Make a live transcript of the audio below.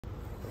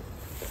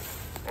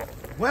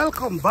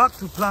Welcome back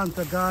to Plant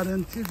a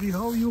Garden TV.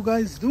 How you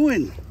guys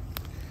doing?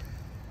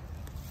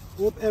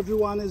 Hope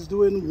everyone is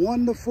doing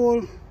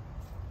wonderful.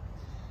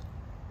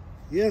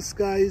 Yes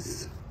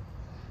guys,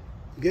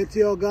 get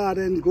your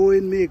garden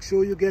going. Make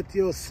sure you get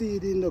your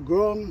seed in the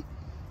ground.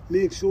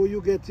 Make sure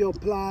you get your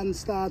plants,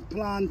 start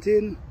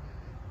planting,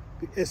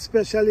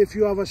 especially if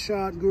you have a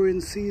short growing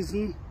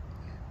season.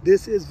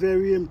 This is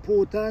very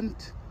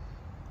important.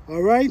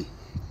 All right,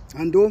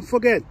 and don't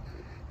forget,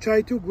 try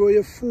to grow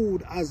your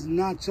food as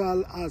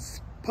natural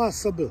as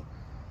possible.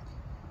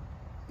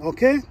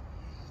 Okay?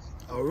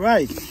 All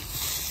right.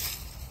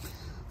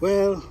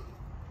 Well,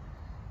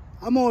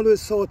 I'm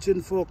always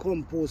searching for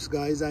compost,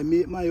 guys. I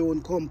make my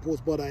own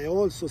compost, but I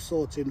also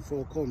searching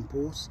for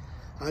compost.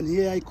 And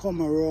here I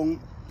come around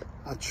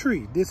a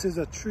tree. This is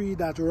a tree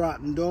that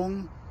rotten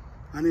down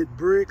and it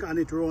break and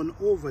it run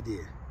over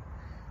there.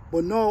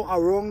 But now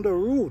around the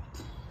root,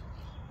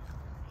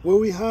 what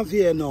we have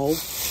here now,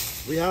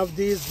 we have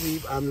these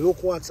leaves, and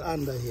look what's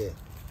under here.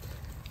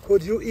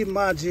 Could you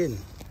imagine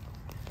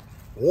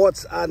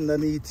what's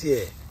underneath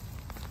here?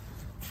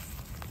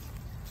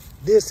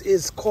 This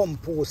is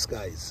compost,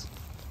 guys.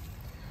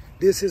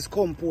 This is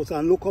compost,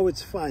 and look how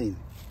it's fine.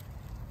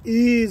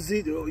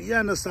 Easy, you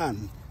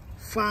understand?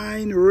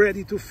 Fine,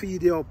 ready to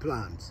feed your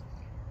plants.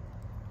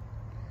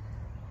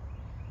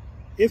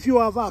 If you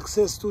have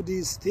access to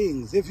these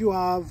things, if you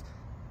have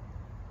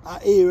an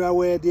area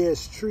where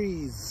there's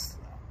trees,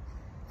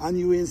 and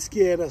you ain't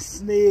scared of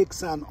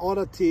snakes and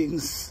other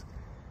things,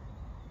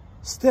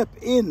 step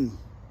in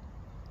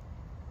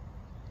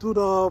to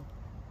the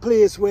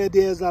place where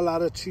there's a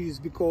lot of trees,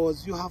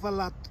 because you have a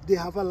lot, they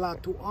have a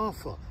lot to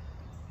offer.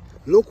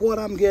 Look what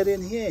I'm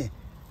getting here.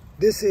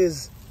 This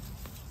is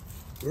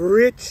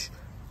rich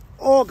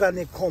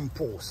organic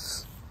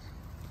compost.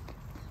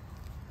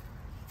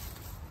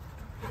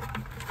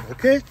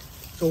 Okay,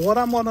 so what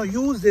I'm gonna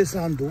use this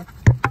and do,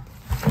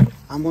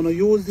 I'm gonna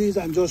use these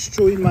and just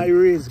throw in my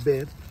raised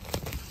bed.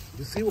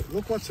 You see,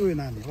 look what's going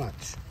on here,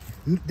 watch.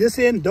 This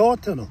ain't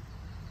dirt, no.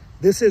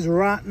 This is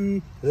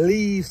rotten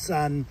leaves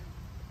and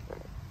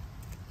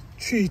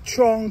tree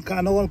trunk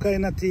and all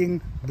kind of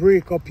thing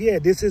break up here.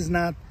 This is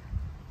not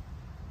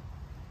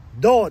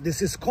dirt,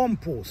 this is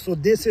compost. So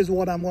this is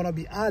what I'm gonna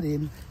be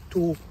adding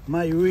to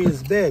my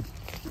raised bed.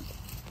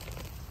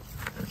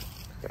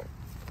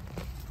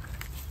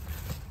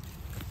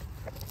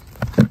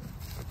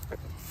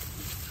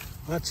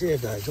 Watch here,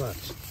 guys,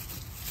 watch.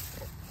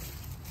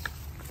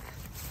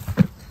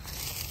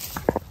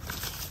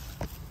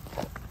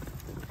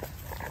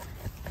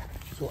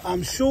 So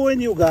I'm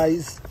showing you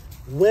guys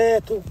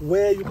where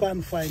you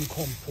can find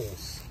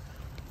compost.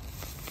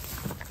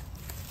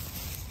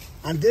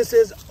 And this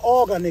is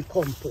organic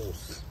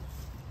compost.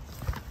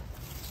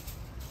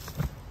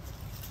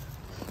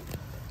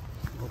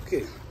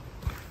 Okay.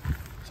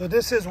 So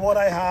this is what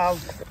I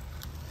have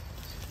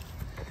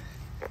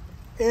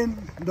in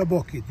the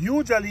bucket.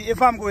 Usually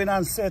if I'm going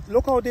and set,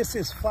 look how this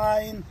is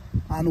fine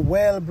and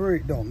well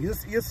break down.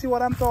 You see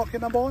what I'm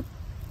talking about?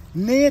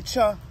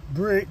 Nature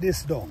break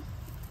this down.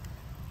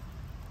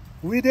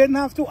 We didn't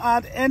have to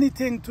add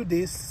anything to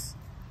this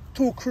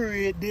to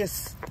create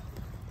this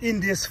in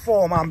this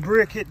form and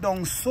break it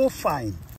down so fine.